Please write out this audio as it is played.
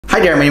Hi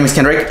there, my name is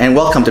Kendrick and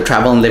welcome to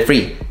Travel and Live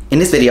Free. In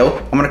this video,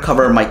 I'm going to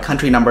cover my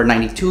country number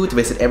 92 to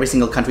visit every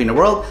single country in the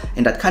world,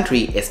 and that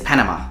country is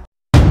Panama.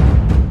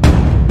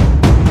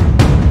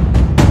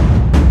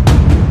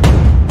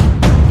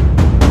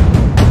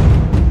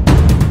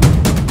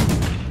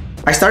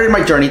 I started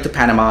my journey to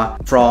Panama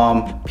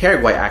from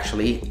Paraguay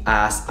actually,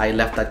 as I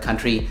left that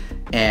country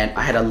and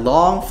I had a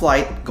long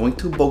flight going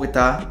to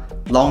Bogota,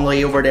 long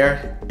layover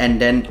there,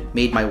 and then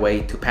made my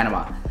way to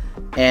Panama.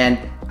 And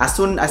as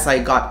soon as I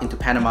got into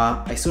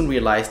Panama, I soon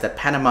realized that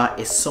Panama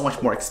is so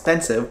much more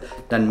expensive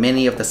than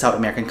many of the South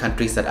American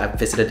countries that I've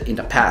visited in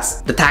the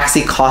past. The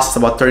taxi costs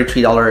about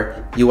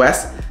 $33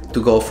 US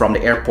to go from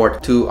the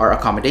airport to our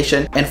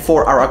accommodation. And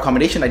for our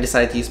accommodation, I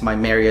decided to use my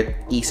Marriott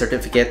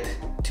e-certificate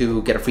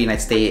to get a free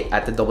night stay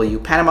at the W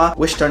Panama,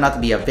 which turned out to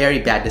be a very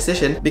bad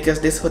decision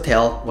because this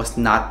hotel was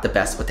not the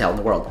best hotel in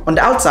the world. On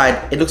the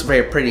outside, it looks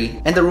very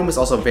pretty and the room is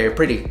also very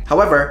pretty.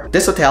 However,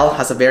 this hotel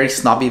has a very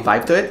snobby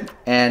vibe to it,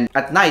 and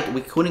at night we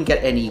couldn't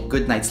get any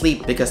good night's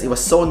sleep because it was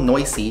so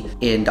noisy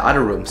in the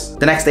other rooms.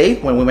 The next day,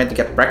 when we went to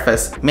get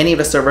breakfast, many of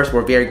the servers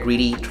were very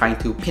greedy, trying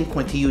to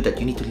pinpoint to you that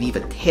you need to leave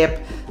a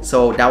tip.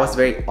 So that was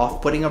very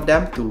off-putting of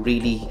them to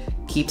really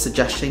keep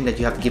suggesting that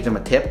you have to give them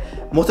a tip.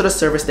 Most of the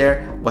service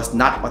there was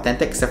not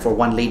authentic except for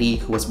one lady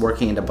who was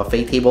working in the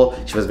buffet table.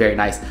 She was very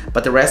nice,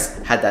 but the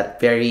rest had that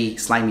very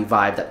slimy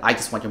vibe that I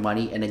just want your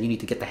money and then you need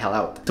to get the hell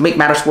out. To make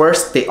matters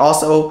worse, they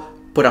also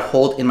put a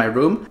hold in my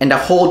room, and the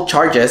hold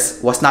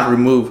charges was not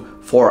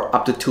removed for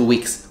up to 2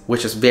 weeks,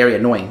 which is very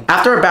annoying.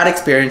 After a bad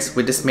experience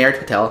with this Marriott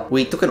hotel,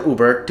 we took an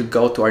Uber to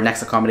go to our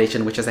next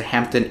accommodation, which is a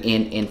Hampton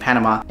Inn in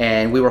Panama,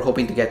 and we were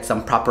hoping to get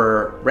some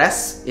proper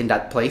rest in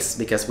that place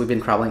because we've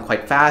been traveling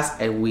quite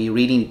fast and we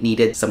really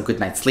needed some good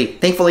night's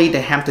sleep. Thankfully, the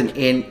Hampton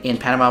Inn in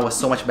Panama was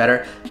so much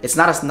better. It's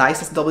not as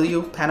nice as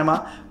W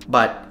Panama,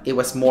 but it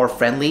was more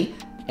friendly,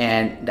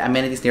 and the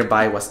amenities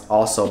nearby was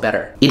also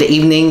better. In the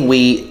evening,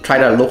 we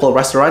tried a local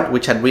restaurant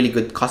which had really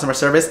good customer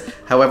service.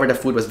 However, the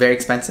food was very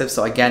expensive,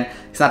 so again,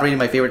 it's not really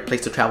my favorite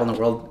place to travel in the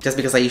world, just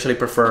because I usually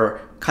prefer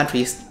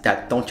countries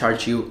that don't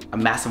charge you a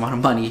massive amount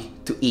of money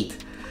to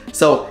eat.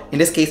 So in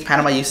this case,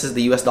 Panama uses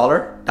the US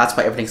dollar. That's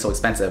why everything's so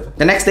expensive.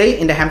 The next day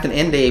in the Hampton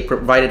Inn, they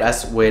provided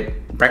us with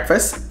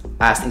breakfast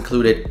as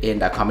included in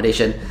the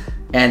accommodation.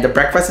 And the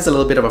breakfast is a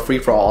little bit of a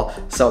free-for-all.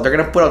 So they're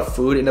gonna put out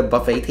food in the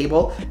buffet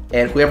table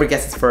and whoever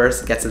gets it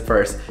first, gets it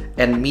first.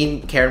 And me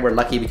and Karen were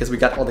lucky because we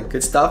got all the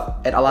good stuff,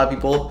 and a lot of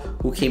people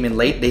who came in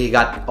late, they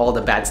got all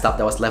the bad stuff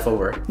that was left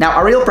over. Now,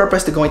 our real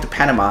purpose to going to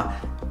Panama,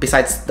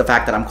 besides the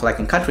fact that I'm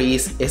collecting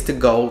countries, is to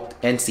go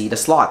and see the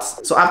sloths.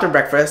 So after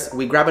breakfast,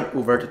 we grab an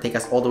Uber to take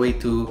us all the way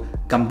to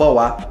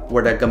Gamboa,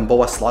 where the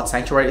Gamboa Sloth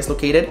Sanctuary is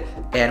located,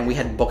 and we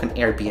had booked an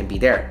Airbnb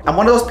there. I'm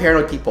one of those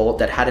paranoid people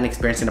that had an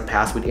experience in the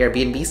past with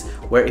Airbnbs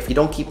where if you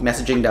don't keep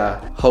messaging the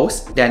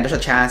host, then there's a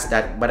chance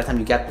that by the time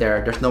you get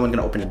there, there's no one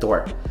gonna open the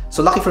door.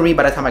 So lucky for me,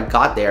 by the time I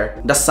got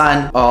there, the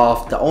son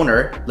of the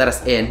owner let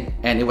us in,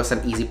 and it was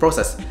an easy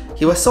process.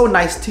 He was so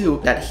nice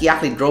too that he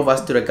actually drove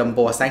us to the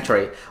Gamboa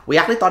Sanctuary. We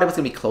actually thought it was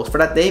gonna be closed for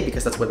that day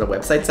because that's what the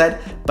website said,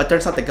 but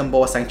turns out the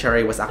Gamboa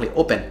Sanctuary was actually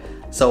open.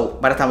 So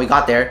by the time we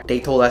got there, they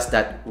told us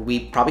that we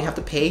probably have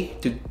to pay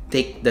to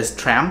take this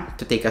tram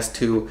to take us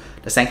to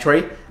the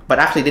sanctuary, but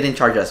actually they didn't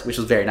charge us, which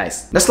was very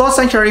nice. The sloth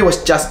sanctuary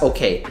was just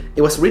okay.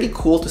 It was really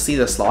cool to see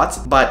the sloths,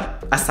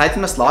 but aside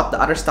from the sloth, the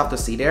other stuff to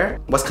see there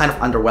was kind of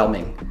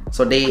underwhelming.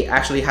 So they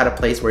actually had a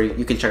place where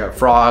you can check out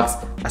frogs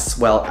as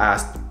well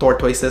as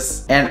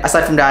tortoises. And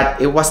aside from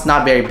that, it was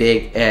not very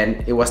big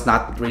and it was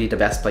not really the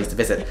best place to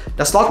visit.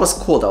 The sloth was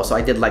cool though, so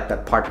I did like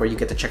that part where you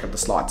get to check out the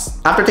sloths.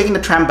 After taking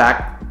the tram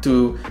back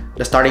to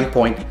the starting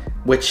point,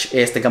 which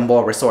is the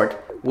Gamboa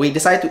Resort, we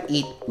decided to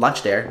eat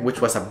lunch there, which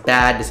was a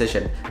bad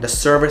decision. The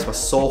service was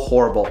so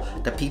horrible.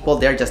 The people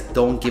there just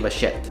don't give a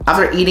shit.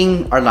 After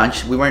eating our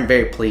lunch, we weren't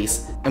very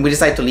pleased and we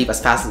decided to leave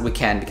as fast as we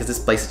can because this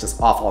place is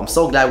just awful. I'm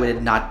so glad we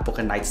did not book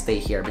a night stay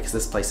here because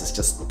this place is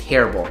just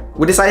terrible.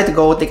 We decided to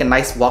go take a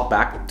nice walk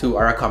back to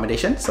our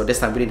accommodation. So this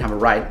time we didn't have a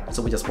ride,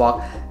 so we just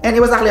walked, and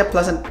it was actually a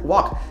pleasant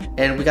walk.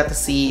 And we got to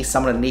see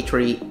some of the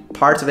naturey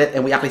parts of it,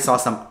 and we actually saw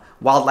some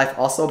wildlife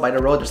also by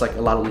the road. There's like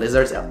a lot of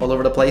lizards all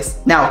over the place.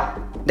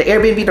 Now, the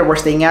Airbnb that we're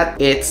staying at,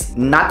 it's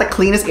not the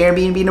cleanest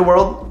Airbnb in the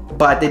world,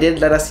 but they did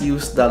let us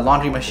use the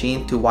laundry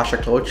machine to wash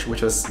our clothes,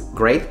 which was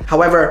great.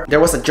 However, there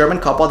was a German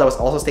couple that was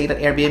also staying at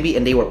Airbnb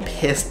and they were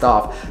pissed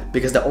off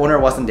because the owner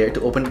wasn't there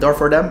to open the door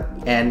for them,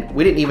 and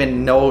we didn't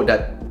even know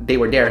that they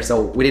were there,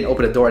 so we didn't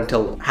open the door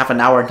until half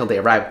an hour until they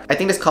arrived. I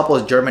think this couple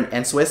is German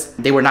and Swiss.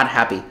 They were not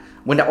happy.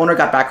 When the owner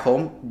got back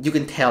home, you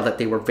can tell that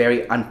they were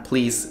very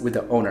unpleased with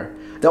the owner.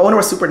 The owner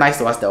was super nice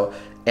to us though,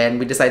 and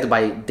we decided to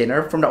buy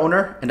dinner from the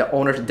owner, and the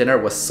owner's dinner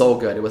was so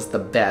good. It was the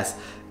best.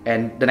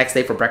 And the next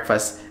day for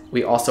breakfast,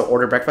 we also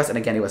ordered breakfast, and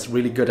again, it was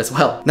really good as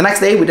well. The next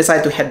day, we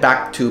decided to head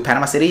back to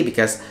Panama City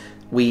because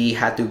we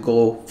had to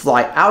go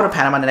fly out of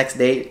Panama the next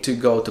day to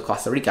go to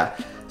Costa Rica.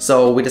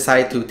 So we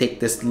decided to take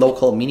this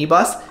local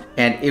minibus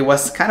and it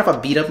was kind of a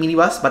beat up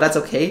minibus, but that's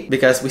okay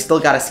because we still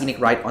got a scenic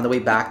ride on the way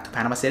back to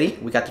Panama City.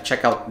 We got to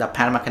check out the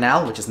Panama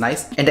Canal, which is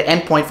nice. And the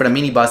end point for the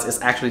minibus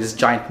is actually this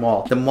giant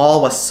mall. The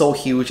mall was so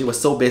huge, it was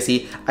so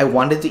busy. I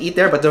wanted to eat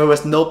there, but there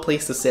was no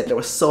place to sit. There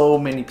were so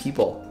many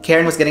people.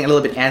 Karen was getting a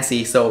little bit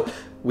antsy, so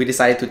we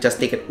decided to just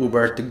take an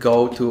Uber to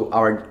go to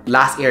our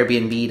last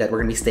Airbnb that we're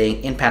gonna be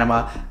staying in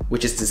Panama,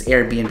 which is this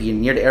Airbnb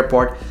near the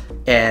airport.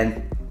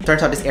 And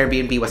turns out this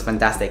Airbnb was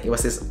fantastic. It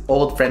was this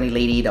old friendly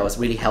lady that was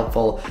really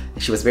helpful.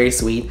 She was very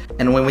sweet.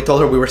 And when we told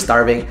her we were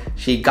starving,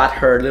 she got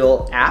her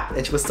little app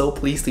and she was so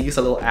pleased to use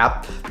a little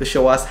app to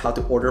show us how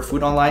to order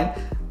food online.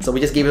 So we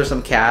just gave her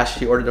some cash,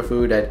 she ordered the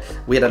food, and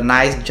we had a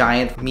nice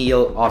giant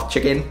meal of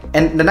chicken.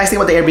 And the nice thing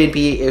about the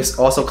Airbnb is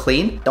also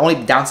clean. The only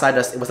downside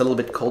is it was a little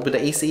bit cold with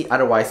the AC.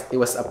 Otherwise, it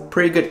was a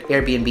pretty good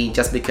Airbnb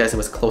just because it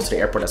was close to the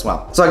airport as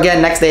well. So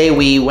again, next day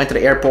we went to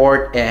the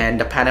airport,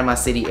 and the Panama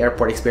City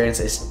airport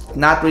experience is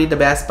not really the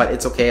best, but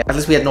it's okay. At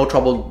least we had no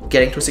trouble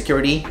getting through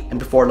security, and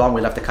before long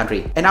we left the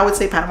country. And I would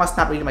say Panama's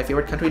not really my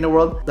favorite country in the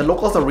world. The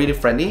locals are really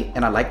friendly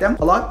and I like them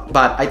a lot,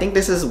 but I think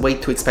this is way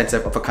too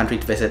expensive of a country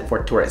to visit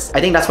for tourists. I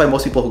think that's why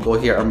most people who go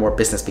here are more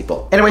business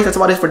people. Anyways, that's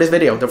about it for this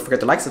video. Don't forget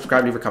to like,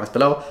 subscribe, leave your comments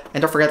below,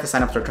 and don't forget to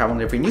sign up to the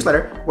Travel Free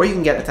newsletter, where you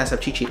can get a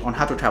 10-step cheat sheet on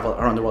how to travel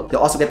around the world.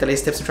 You'll also get the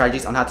latest tips and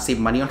strategies on how to save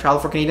money on travel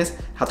for Canadians,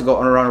 how to go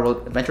on around the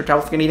world adventure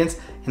travel for Canadians,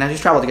 and how to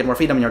travel to get more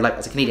freedom in your life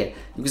as a Canadian.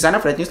 You can sign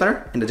up for that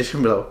newsletter in the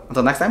description below.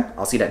 Until next time,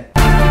 I'll see you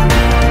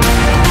then.